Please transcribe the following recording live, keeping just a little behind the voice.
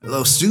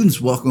Hello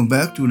students, welcome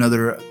back to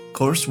another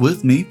course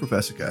with me,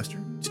 Professor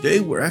Caster. Today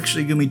we're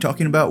actually going to be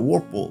talking about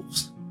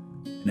Warpwolves.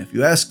 And if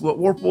you ask what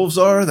Warpwolves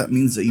are, that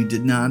means that you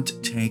did not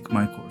take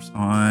my course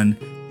on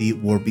the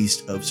War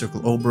Beast of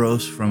Circle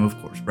Orboros from,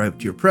 of course,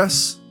 Privateer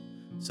Press.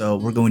 So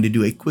we're going to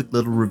do a quick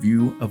little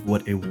review of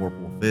what a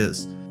Warpwolf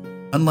is.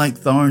 Unlike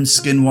Tharn,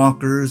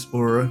 Skinwalkers,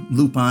 or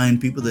Lupine,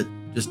 people that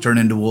just turn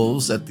into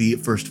wolves at the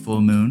first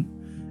full moon,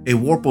 a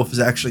Warpwolf is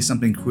actually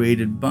something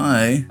created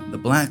by the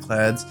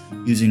Blackclads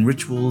using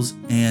rituals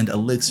and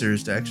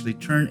elixirs to actually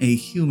turn a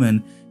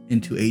human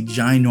into a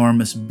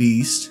ginormous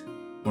beast,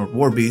 or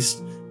war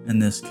beast in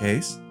this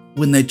case.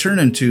 When they turn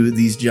into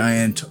these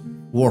giant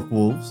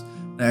Warpwolves,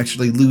 they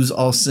actually lose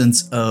all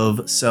sense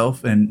of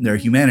self and their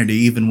humanity,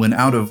 even when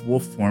out of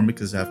wolf form,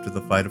 because after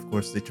the fight, of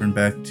course, they turn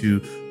back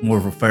to more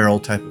of a feral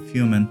type of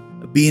human.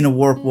 Being a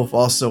Warpwolf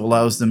also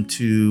allows them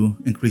to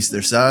increase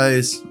their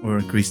size or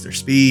increase their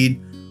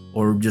speed,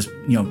 or just,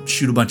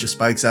 shoot a bunch of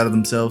spikes out of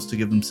themselves to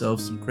give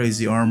themselves some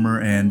crazy armor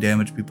and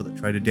damage people that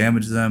try to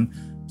damage them.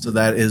 So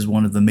that is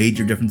one of the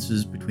major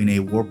differences between a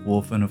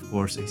Warpwolf and, of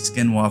course, a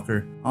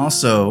Skinwalker.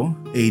 Also,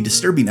 a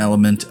disturbing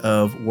element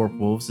of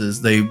Warpwolves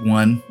is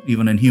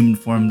even in human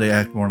form, they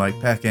act more like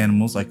pack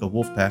animals, like a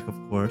wolf pack, of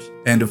course.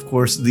 And, of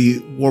course, the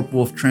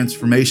Warpwolf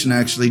transformation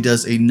actually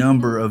does a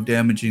number of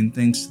damaging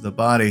things to the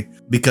body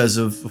because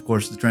of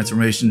course, the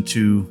transformation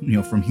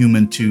to, from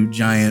human to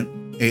giant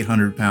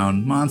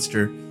 800-pound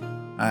monster.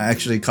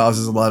 Actually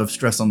causes a lot of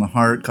stress on the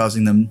heart,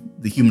 causing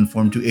the human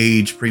form to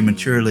age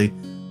prematurely.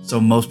 So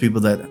most people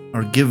that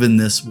are given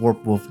this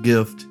Warpwolf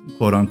gift,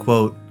 quote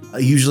unquote,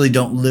 usually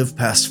don't live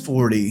past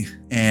 40.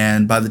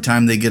 And by the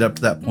time they get up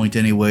to that point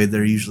anyway,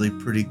 they're usually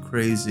pretty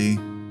crazy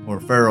or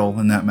feral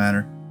in that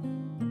manner.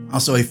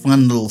 Also, a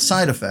fun little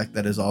side effect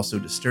that is also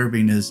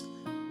disturbing is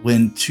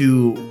when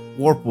two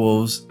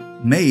Warpwolves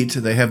mate,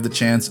 they have the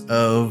chance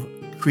of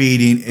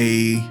creating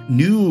a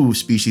new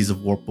species of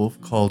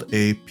Warpwolf called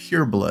a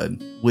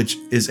pureblood, which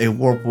is a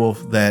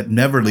Warpwolf that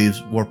never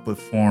leaves Warpwolf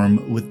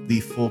form with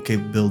the full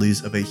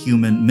capabilities of a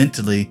human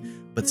mentally,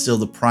 but still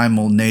the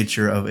primal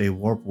nature of a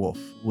Warpwolf,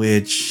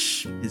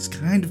 which is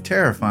kind of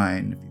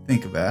terrifying if you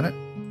think about it.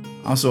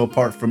 Also,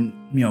 apart from,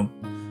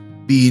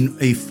 being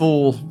a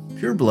full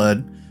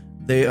pureblood,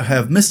 they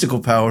have mystical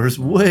powers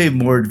way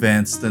more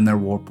advanced than their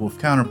Warpwolf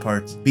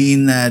counterparts,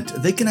 being that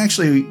they can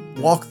actually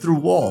walk through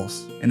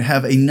walls and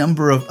have a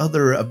number of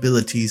other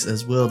abilities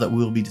as well that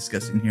we'll be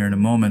discussing here in a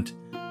moment.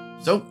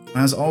 So,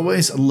 as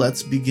always,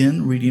 let's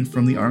begin reading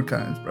from the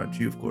archives, brought to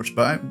you, of course,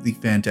 by the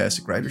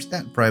fantastic writers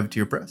at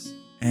Privateer Press.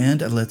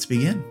 And let's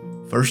begin.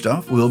 First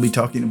off, we'll be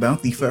talking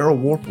about the Feral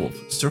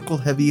Warpwolf, Circle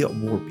Heavy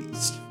War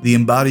Beast. The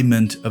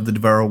embodiment of the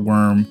Devourer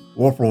worm,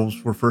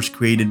 Warpwolves were first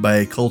created by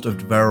a cult of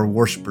Devourer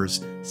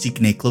worshippers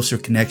seeking a closer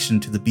connection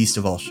to the beast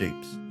of all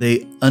shapes.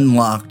 They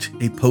unlocked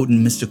a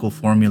potent mystical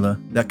formula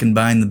that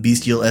combined the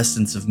bestial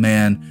essence of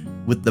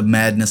man with the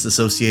madness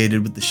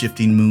associated with the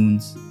shifting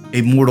moons.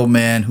 A mortal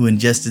man who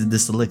ingested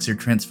this elixir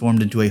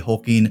transformed into a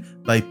hulking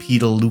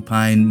bipedal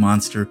lupine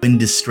monster when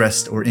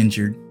distressed or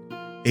injured.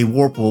 A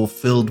Warpwolf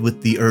filled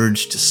with the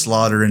urge to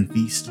slaughter and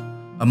feast.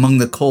 Among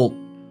the cult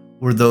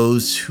were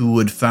those who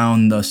had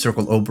found the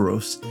Circle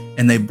Orboros,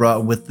 and they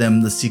brought with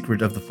them the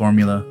secret of the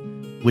formula,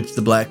 which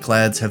the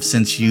Blackclads have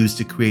since used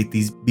to create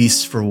these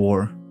beasts for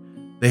war.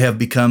 They have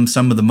become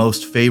some of the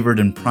most favored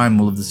and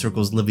primal of the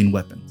Circle's living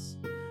weapons.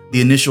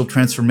 The initial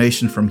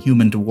transformation from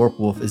human to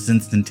Warpwolf is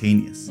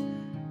instantaneous,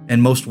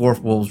 and most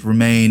Warpwolves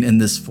remain in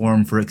this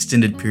form for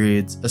extended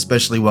periods,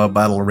 especially while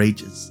battle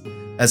rages.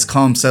 As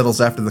calm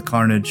settles after the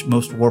carnage,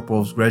 most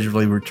Warpwolves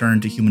gradually return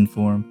to human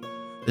form.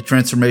 The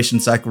transformation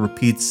cycle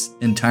repeats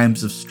in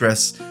times of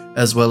stress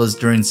as well as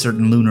during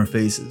certain lunar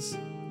phases.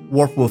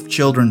 Warpwolf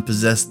children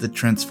possess the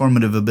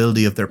transformative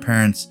ability of their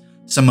parents,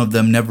 some of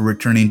them never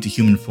returning to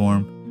human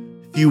form.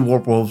 Few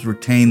Warpwolves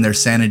retain their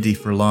sanity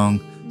for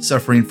long,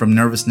 suffering from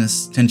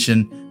nervousness,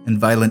 tension, and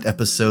violent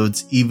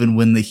episodes even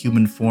when the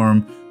human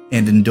form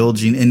and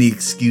indulging any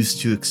excuse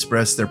to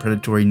express their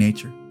predatory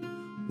nature.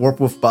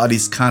 Warpwolf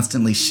bodies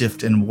constantly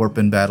shift and warp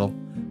in battle,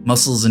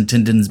 muscles and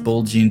tendons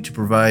bulging to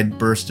provide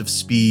bursts of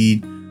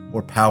speed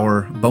or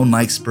power,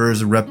 bone-like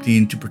spurs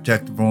erupting to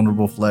protect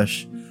vulnerable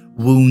flesh.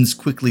 Wounds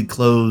quickly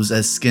close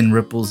as skin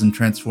ripples and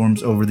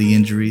transforms over the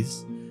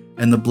injuries,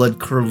 and the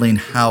blood-curdling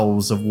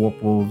howls of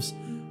Warpwolves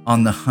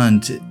on the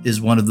hunt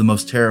is one of the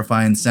most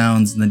terrifying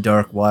sounds in the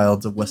dark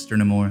wilds of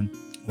Western Amoran.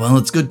 Well,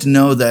 it's good to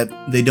know that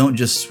they don't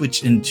just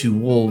switch into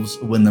wolves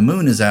when the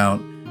moon is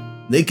out.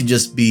 They could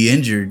just be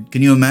injured.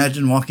 Can you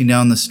imagine walking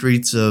down the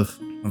streets of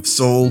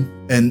Seoul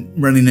and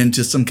running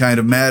into some kind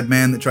of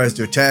madman that tries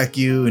to attack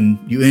you and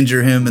you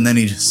injure him and then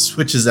he just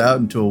switches out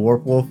into a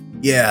Warpwolf?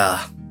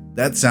 Yeah,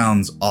 that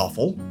sounds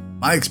awful.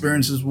 My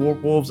experiences with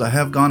Warpwolves, I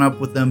have gone up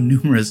with them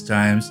numerous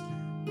times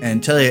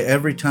and tell you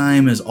every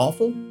time is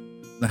awful.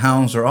 The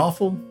hounds are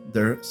awful.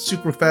 They're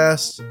super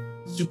fast,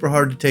 super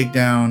hard to take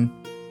down.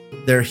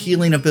 Their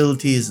healing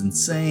ability is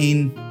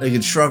insane. They can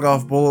shrug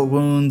off bullet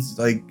wounds.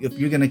 Like, if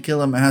you're gonna kill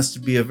them, it has to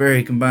be a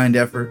very combined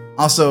effort.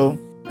 Also,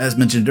 as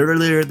mentioned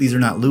earlier, these are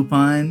not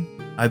lupine.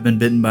 I've been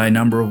bitten by a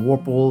number of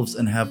Warpwolves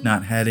and have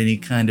not had any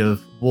kind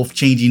of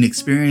wolf-changing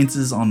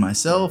experiences on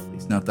myself, at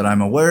least not that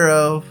I'm aware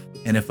of.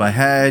 And if I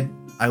had,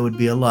 I would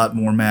be a lot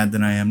more mad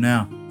than I am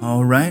now.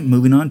 Alright,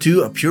 moving on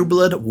to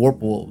Pureblood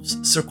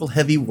Warpwolves, Circle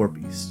Heavy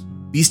Warbeast.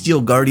 Bestial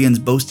guardians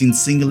boasting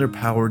singular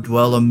power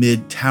dwell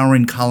amid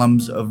towering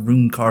columns of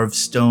rune-carved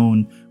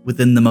stone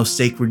within the most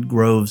sacred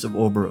groves of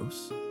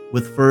Orboros.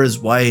 With fur as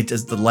white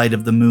as the light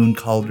of the moon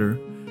calder,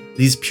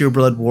 these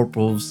pureblood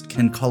Warpwolves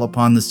can call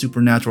upon the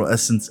supernatural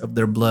essence of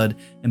their blood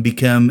and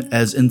become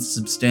as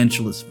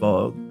insubstantial as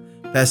fog,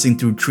 passing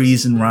through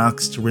trees and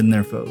rocks to rend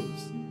their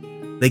foes.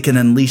 They can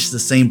unleash the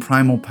same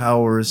primal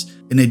powers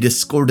in a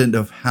discordant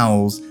of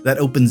howls that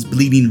opens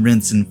bleeding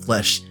rents in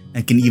flesh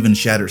and can even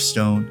shatter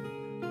stone.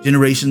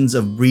 Generations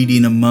of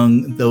breeding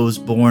among those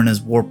born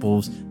as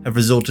Warpwolves have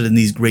resulted in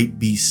these great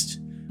beasts,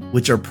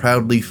 which are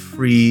proudly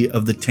free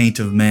of the taint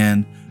of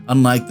man,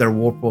 unlike their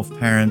Warpwolf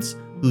parents,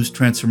 whose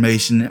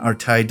transformation are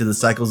tied to the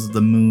cycles of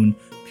the moon.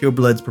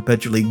 Purebloods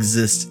perpetually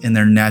exist in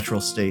their natural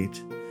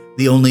state.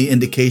 The only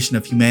indication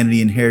of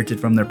humanity inherited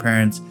from their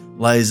parents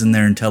lies in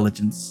their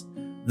intelligence.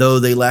 Though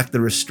they lack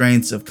the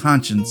restraints of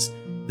conscience,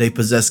 they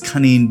possess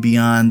cunning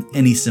beyond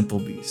any simple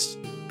beast.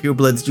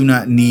 Purebloods do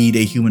not need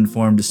a human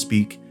form to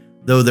speak,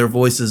 though their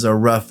voices are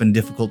rough and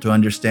difficult to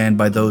understand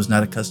by those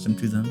not accustomed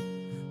to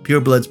them.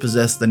 Purebloods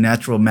possess the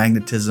natural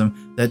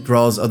magnetism that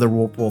draws other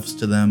Warpwolves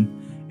to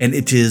them, and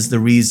it is the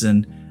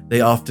reason they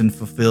often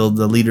fulfill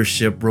the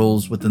leadership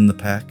roles within the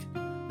pack.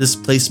 This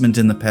placement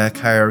in the pack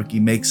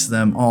hierarchy makes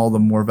them all the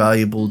more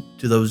valuable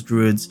to those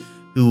druids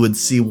who would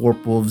see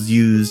Warpwolves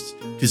used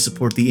to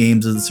support the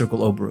aims of the Circle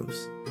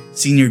Orboros.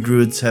 Senior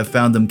druids have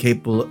found them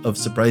capable of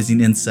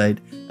surprising insight,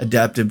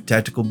 adaptive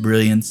tactical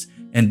brilliance,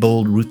 and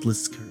bold,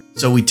 ruthless courage.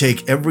 So we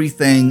take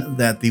everything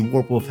that the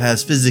Warpwolf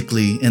has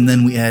physically, and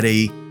then we add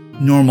a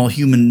normal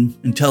human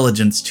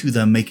intelligence to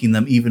them, making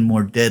them even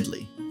more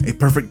deadly. A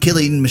perfect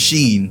killing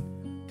machine.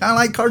 Kind of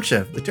like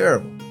Karchef, the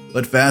Terrible,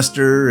 but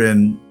faster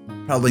and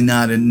probably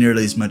not in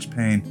nearly as much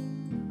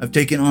pain. I've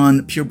taken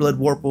on pureblood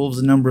Warpwolves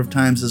a number of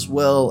times as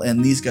well,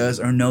 and these guys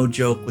are no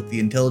joke with the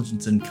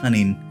intelligence and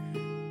cunning,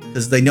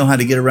 because they know how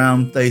to get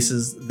around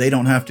places. They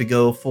don't have to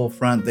go full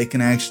front. They can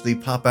actually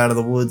pop out of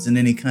the woods in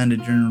any kind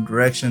of general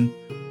direction.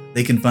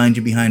 They can find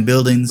you behind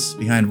buildings,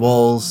 behind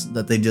walls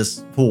that they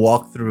just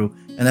walk through,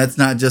 and that's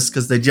not just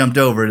because they jumped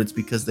over it, it's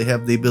because they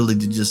have the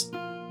ability to just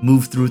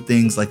move through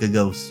things like a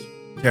ghost.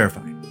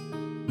 Terrifying.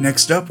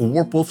 Next up,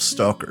 Warpwolf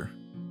Stalker,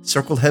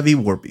 Circle Heavy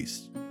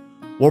Warbeast.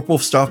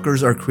 Warpwolf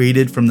Stalkers are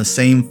created from the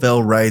same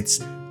fell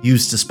rites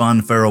used to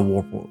spawn feral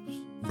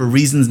Warpwolves. For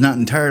reasons not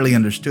entirely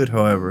understood,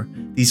 however,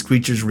 these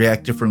creatures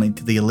react differently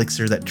to the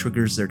elixir that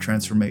triggers their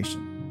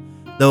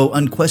transformation. Though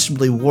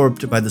unquestionably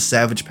warped by the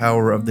savage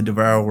power of the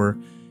Devourer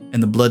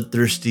and the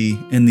bloodthirsty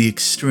in the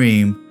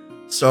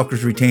extreme,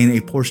 Stalkers retain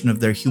a portion of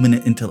their human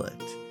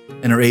intellect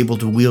and are able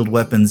to wield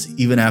weapons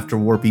even after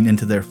warping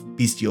into their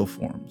bestial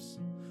forms.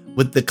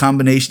 With the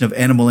combination of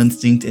animal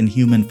instinct and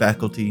human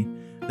faculty,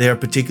 they are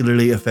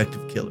particularly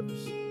effective killers.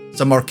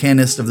 Some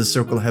arcanists of the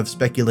circle have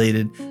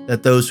speculated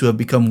that those who have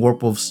become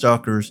Warpwolf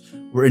Stalkers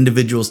were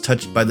individuals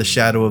touched by the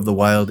shadow of the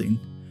wilding.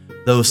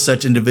 Though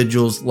such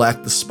individuals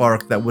lack the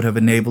spark that would have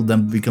enabled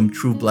them to become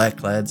true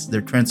Blackclads,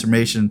 their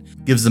transformation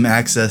gives them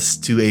access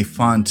to a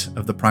font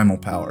of the primal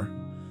power.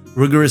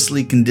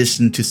 Rigorously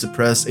conditioned to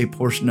suppress a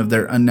portion of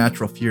their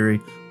unnatural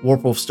fury,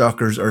 Warpwolf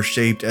Stalkers are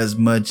shaped as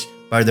much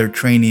by their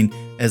training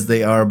as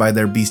they are by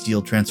their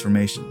bestial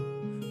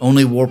transformation.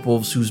 Only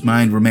Warpwolves whose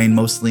mind remain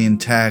mostly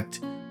intact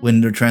when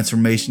their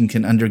transformation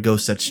can undergo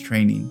such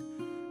training.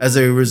 As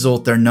a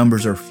result, their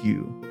numbers are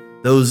few.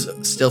 Those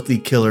stealthy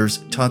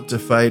killers, taught to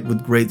fight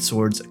with great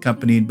swords,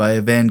 accompanied by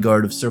a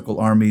vanguard of circle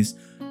armies,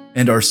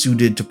 and are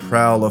suited to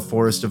prowl a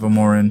forest of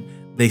Amoran,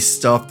 they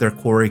stalk their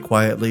quarry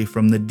quietly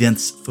from the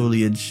dense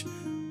foliage,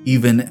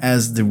 even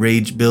as the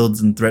rage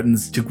builds and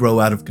threatens to grow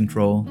out of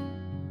control.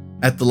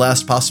 At the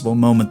last possible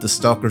moment, the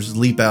stalkers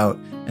leap out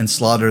and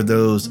slaughter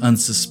those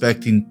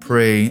unsuspecting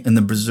prey in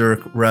the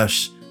berserk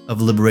rush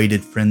of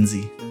liberated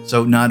frenzy.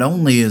 So not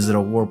only is it a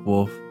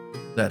Warpwolf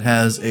that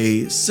has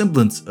a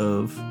semblance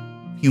of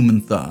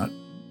human thought,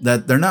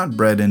 that they're not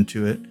bred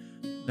into it,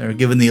 they're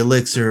given the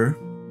elixir,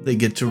 they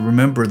get to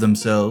remember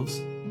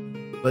themselves,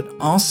 but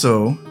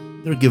also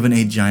they're given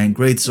a giant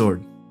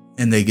greatsword,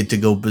 and they get to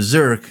go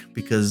berserk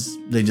because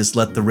they just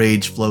let the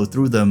rage flow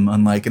through them.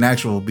 Unlike an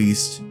actual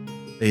beast,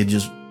 they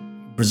just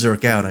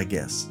berserk out, I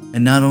guess.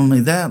 And not only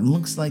that, it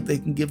looks like they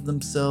can give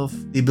themselves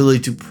the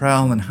ability to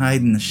prowl and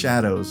hide in the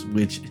shadows,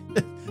 which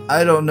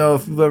I don't know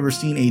if you've ever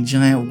seen a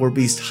giant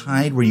warbeast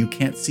hide where you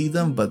can't see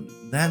them, but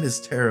that is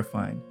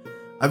terrifying.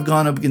 I've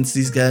gone up against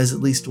these guys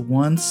at least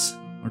once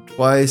or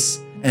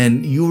twice,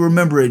 and you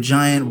remember a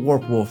giant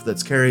Warpwolf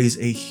that carries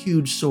a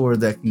huge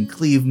sword that can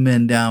cleave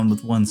men down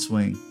with one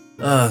swing.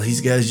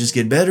 These guys just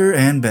get better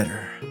and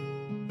better.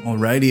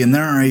 Alrighty, and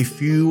there are a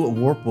few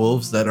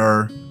Warpwolves that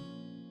are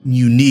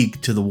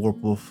unique to the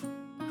Warpwolf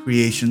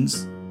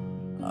creations.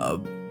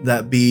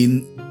 That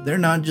being, they're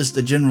not just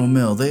a general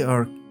mill, they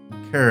are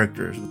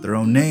characters with their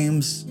own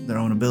names, their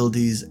own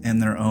abilities,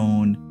 and their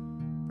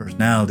own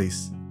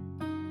personalities.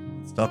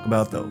 Let's talk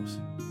about those.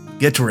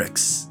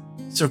 Getorix,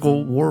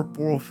 Circle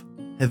Warpwolf,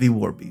 Heavy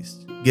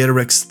Warbeast.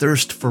 Getorix's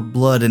thirst for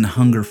blood and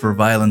hunger for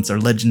violence are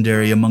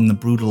legendary among the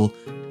brutal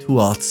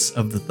Tuaths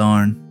of the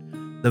Tharn.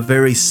 The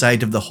very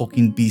sight of the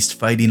hulking beast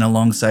fighting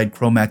alongside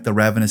Cromac the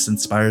Ravenous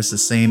inspires the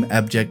same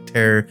abject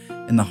terror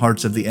in the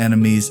hearts of the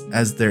enemies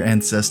as their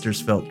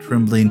ancestors felt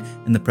trembling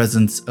in the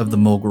presence of the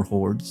Mulgar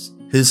hordes.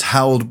 His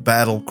howled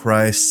battle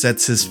cry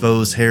sets his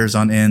foes' hairs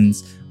on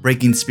ends,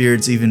 breaking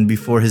spirits even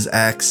before his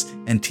axe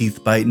and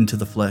teeth bite into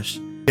the flesh.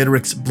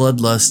 Getorix's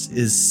bloodlust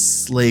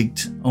is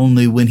slaked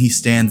only when he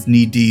stands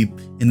knee-deep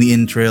in the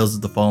entrails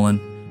of the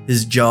fallen,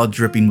 his jaw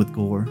dripping with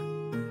gore.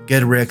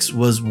 Getorix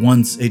was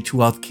once a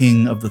Tuath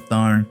king of the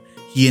Tharn.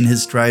 He and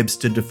his tribe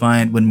stood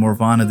defiant when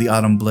Morvana the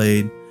Autumn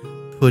Blade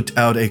put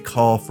out a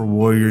call for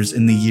warriors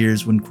in the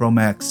years when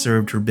Cromac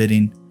served her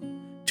bidding.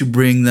 To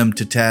bring them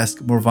to task,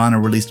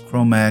 Morvana released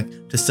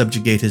Cromac to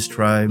subjugate his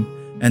tribe,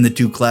 and the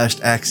two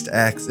clashed axe to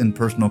axe in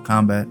personal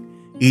combat,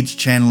 each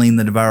channeling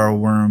the Devourer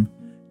Worm,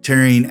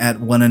 tearing at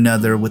one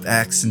another with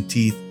axe and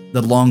teeth.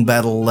 The long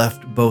battle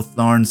left both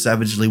Tharn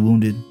savagely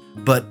wounded,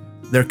 but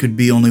there could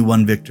be only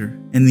one victor.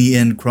 In the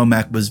end,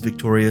 Cromac was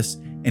victorious,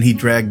 and he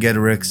dragged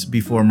Getorix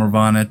before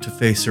Morvana to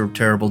face her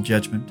terrible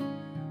judgment.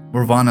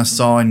 Morvana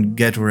saw in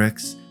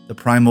Getorix the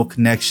primal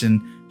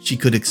connection she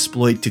could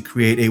exploit to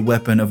create a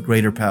weapon of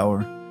greater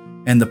power,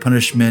 and the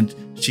punishment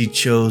she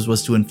chose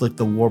was to inflict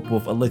the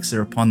Warpwolf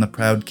elixir upon the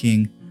proud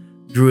king.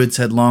 Druids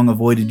had long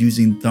avoided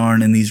using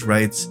Tharn in these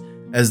rites,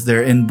 as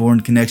their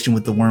inborn connection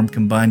with the worm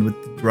combined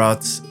with the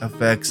Drought's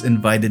effects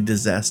invited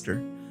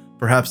disaster.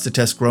 Perhaps to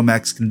test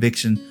Cromac's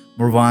conviction,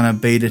 Morvana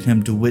baited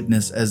him to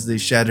witness as they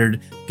shattered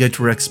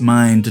Getorix's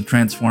mind to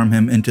transform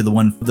him into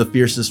one of the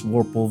fiercest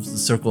Warpwolves the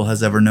Circle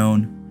has ever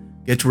known.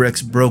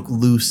 Getorix broke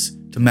loose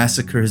to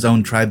massacre his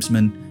own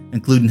tribesmen,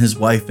 including his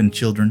wife and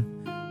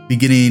children,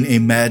 beginning a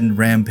maddened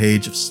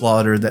rampage of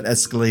slaughter that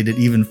escalated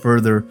even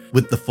further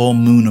with the full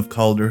moon of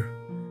Calder.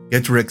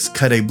 Getorix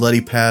cut a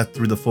bloody path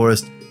through the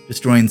forest,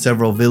 destroying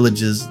several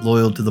villages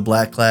loyal to the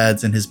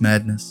Blackclads in his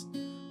madness.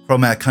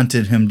 Cromac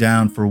hunted him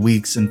down for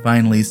weeks and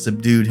finally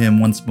subdued him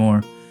once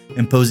more,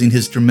 imposing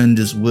his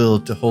tremendous will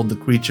to hold the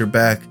creature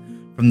back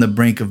from the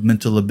brink of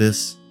mental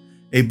abyss.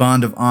 A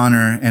bond of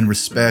honor and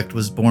respect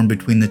was born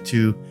between the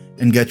two,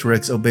 and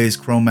Getorix obeys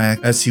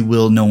Cromac as he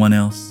will no one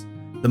else.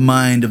 The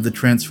mind of the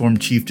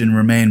transformed chieftain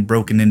remained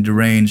broken and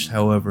deranged,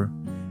 however,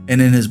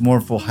 and in his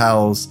mournful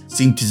howls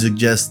seemed to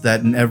suggest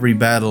that in every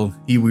battle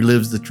he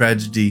relives the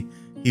tragedy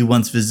he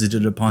once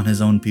visited upon his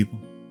own people.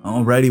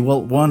 Alrighty,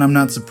 well, one, I'm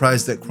not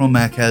surprised that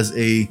Cromac has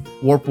a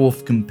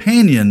Warpwolf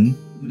companion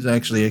who's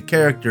actually a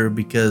character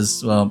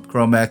because, well,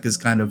 Cromac is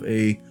kind of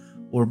a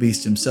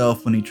Warbeast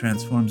himself when he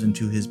transforms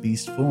into his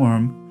beast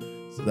form,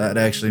 so that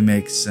actually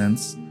makes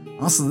sense.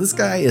 Also, this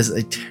guy is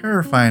a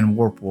terrifying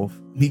Warpwolf.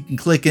 He can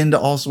click into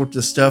all sorts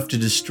of stuff to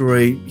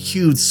destroy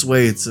huge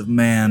swathes of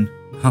man.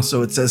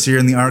 Also, it says here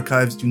in the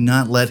archives, do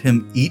not let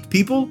him eat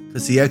people,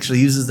 because he actually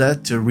uses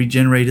that to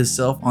regenerate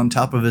himself on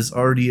top of his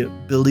already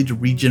ability to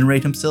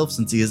regenerate himself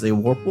since he is a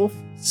Warpwolf.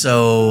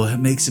 So it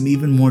makes him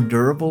even more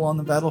durable on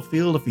the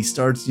battlefield if he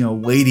starts,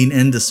 wading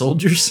into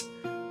soldiers,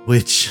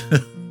 which,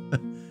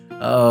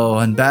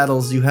 in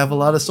battles, you have a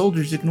lot of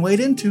soldiers you can wade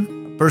into.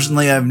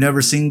 Personally, I've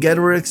never seen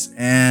Getorix,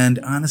 and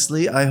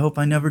honestly, I hope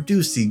I never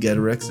do see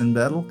Getorix in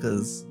battle,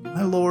 because,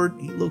 my lord,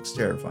 he looks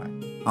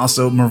terrifying.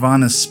 Also,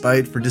 Morvana's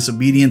spite for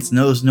disobedience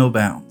knows no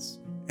bounds.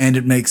 And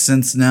it makes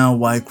sense now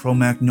why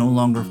Cromac no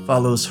longer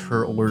follows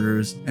her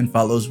orders and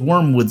follows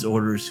Wormwood's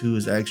orders, who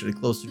is actually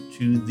closer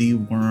to the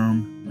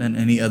worm than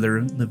any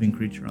other living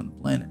creature on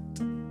the planet.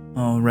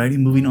 Alrighty,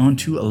 moving on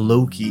to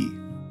Loki.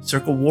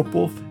 Circle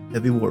Warpwolf,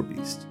 Heavy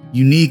Warbeast.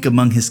 Unique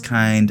among his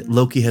kind,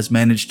 Loki has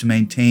managed to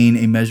maintain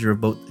a measure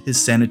of both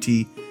his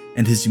sanity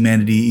and his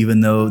humanity, even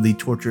though the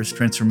torturous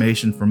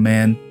transformation from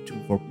man to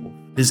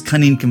Warpwolf. His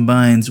cunning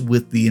combines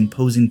with the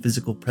imposing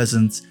physical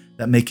presence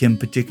that make him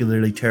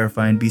particularly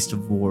terrifying beast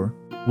of war.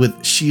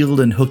 With shield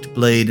and hooked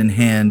blade in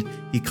hand,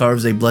 he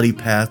carves a bloody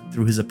path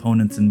through his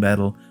opponents in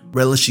battle,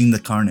 relishing the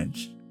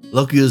carnage.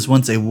 Loki was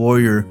once a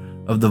warrior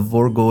of the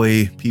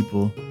Vorgoi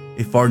people,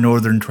 a far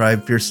northern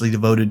tribe fiercely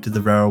devoted to the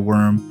Devourer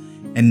Worm,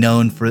 and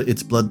known for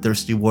its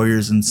bloodthirsty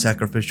warriors and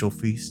sacrificial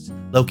feasts.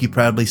 Loki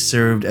proudly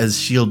served as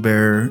shield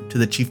bearer to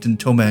the chieftain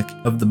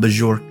Tomek of the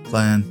Bajork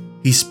clan.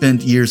 He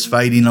spent years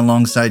fighting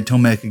alongside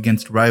Tomek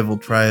against rival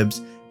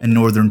tribes and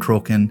northern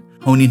Trollkin,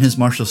 honing his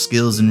martial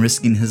skills and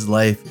risking his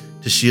life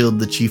to shield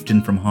the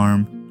chieftain from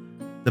harm.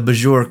 The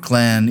Bajor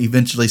clan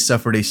eventually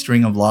suffered a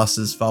string of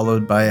losses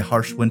followed by a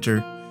harsh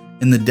winter.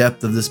 In the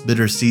depth of this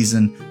bitter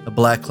season, the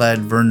black-clad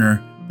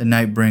Verner, the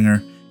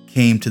Nightbringer,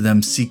 came to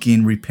them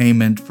seeking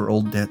repayment for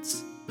old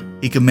debts.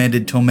 He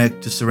commanded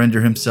Tomek to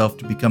surrender himself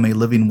to become a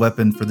living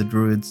weapon for the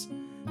Druids.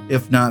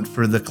 If not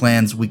for the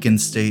clan's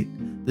weakened state,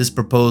 this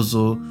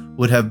proposal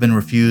would have been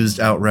refused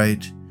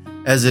outright.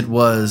 As it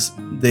was,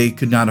 they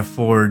could not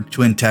afford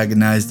to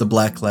antagonize the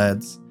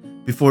Blackclads.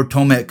 Before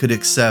Tomek could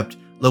accept,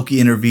 Loki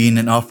intervened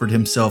and offered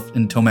himself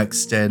in Tomek's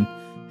stead.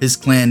 His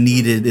clan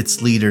needed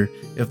its leader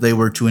if they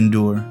were to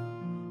endure.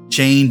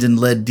 Chained and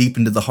led deep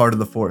into the heart of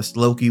the forest,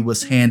 Loki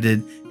was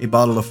handed a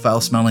bottle of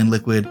foul-smelling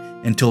liquid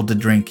and told to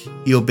drink.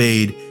 He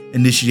obeyed,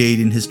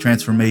 initiating his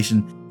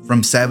transformation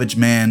from savage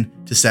man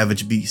to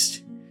savage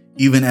beast.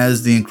 Even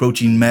as the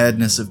encroaching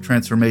madness of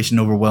transformation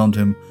overwhelmed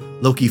him,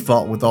 Loki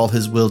fought with all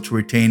his will to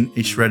retain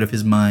a shred of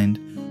his mind.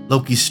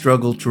 Loki's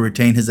struggle to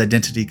retain his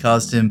identity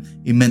caused him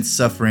immense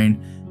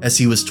suffering as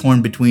he was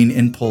torn between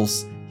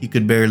impulse he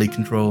could barely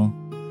control.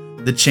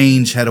 The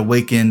change had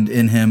awakened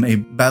in him a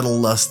battle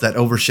lust that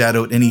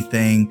overshadowed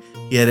anything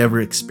he had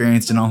ever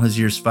experienced in all his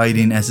years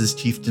fighting as his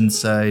chieftain's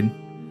side.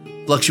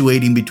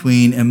 Fluctuating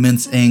between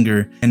immense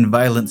anger and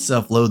violent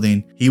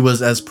self-loathing, he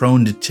was as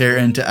prone to tear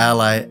into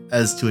ally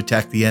as to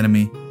attack the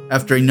enemy.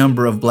 After a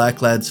number of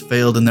black lads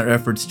failed in their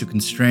efforts to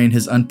constrain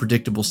his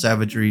unpredictable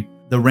savagery,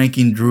 the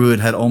ranking druid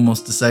had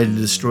almost decided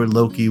to destroy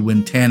Loki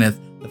when Tanith,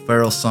 the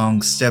feral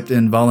song, stepped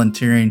in,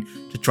 volunteering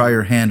to try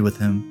her hand with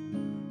him.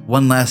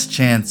 One last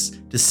chance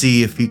to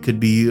see if he could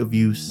be of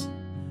use.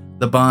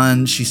 The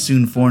bond she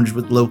soon forged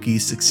with Loki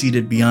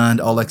succeeded beyond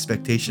all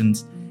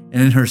expectations,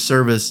 and in her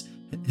service,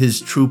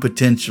 his true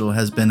potential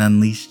has been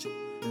unleashed.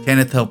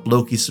 Tanith helped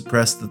Loki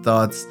suppress the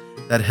thoughts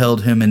that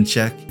held him in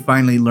check. He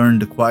finally learned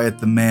to quiet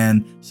the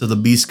man so the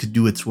beast could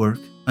do its work.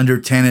 Under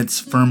Tanith's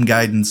firm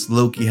guidance,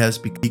 Loki has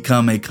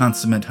become a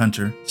consummate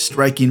hunter,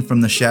 striking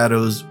from the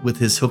shadows with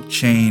his hooked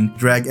chain,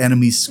 drag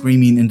enemies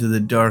screaming into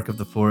the dark of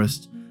the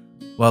forest.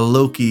 While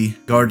Loki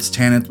guards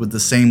Tanith with the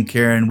same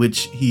care in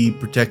which he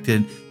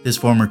protected his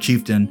former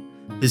chieftain,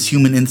 his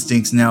human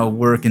instincts now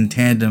work in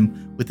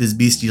tandem with his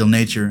bestial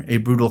nature, a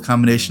brutal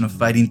combination of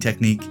fighting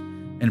technique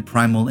and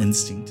primal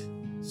instinct.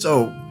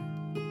 So,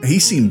 he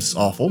seems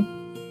awful.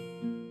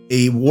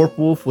 A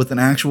Warpwolf with an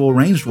actual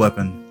ranged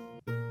weapon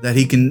that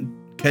he can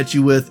catch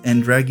you with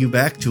and drag you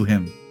back to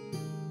him.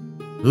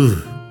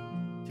 Ooh,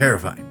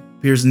 terrifying.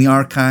 Appears in the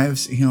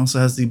archives. He also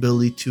has the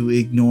ability to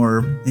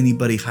ignore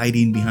anybody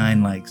hiding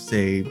behind, like,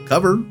 say,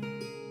 cover.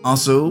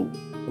 Also,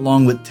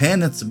 along with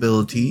Tanith's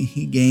ability,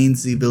 he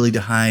gains the ability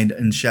to hide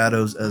in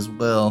shadows as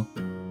well.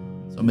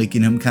 So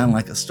making him kind of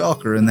like a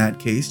stalker in that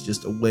case,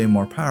 just a way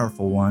more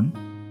powerful one.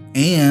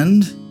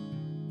 And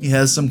he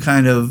has some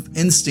kind of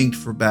instinct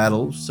for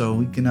battle, so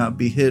he cannot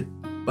be hit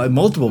by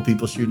multiple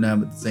people shooting at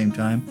him at the same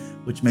time,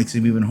 which makes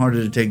him even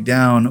harder to take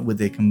down with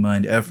a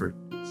combined effort.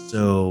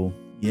 So,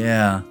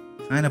 yeah,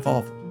 kind of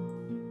awful.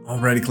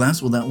 Alrighty,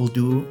 class, well, that will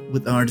do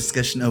with our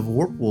discussion of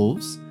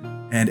Warpwolves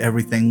and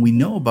everything we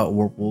know about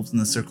Warpwolves in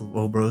the Circle of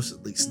Orboros,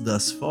 at least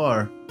thus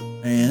far.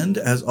 And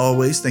as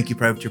always, thank you,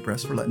 Privateer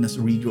Press, for letting us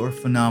read your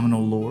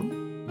phenomenal lore.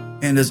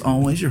 And as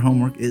always, your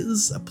homework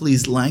is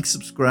please like,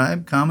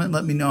 subscribe, comment,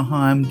 let me know how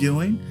I'm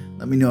doing.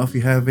 Let me know if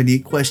you have any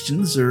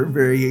questions or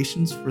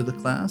variations for the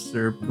class,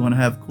 or if you want to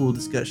have cool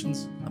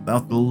discussions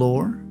about the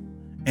lore.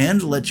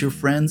 And let your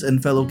friends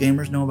and fellow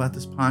gamers know about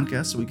this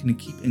podcast so we can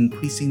keep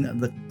increasing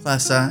the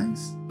class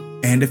size.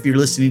 And if you're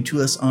listening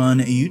to us on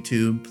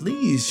YouTube,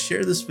 please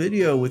share this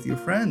video with your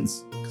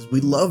friends, because we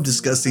love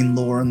discussing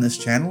lore on this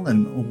channel,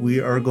 and we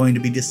are going to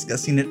be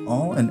discussing it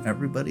all, and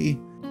everybody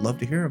would love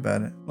to hear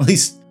about it. At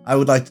least I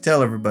would like to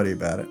tell everybody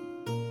about it.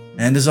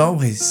 And as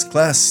always,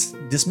 class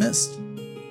dismissed.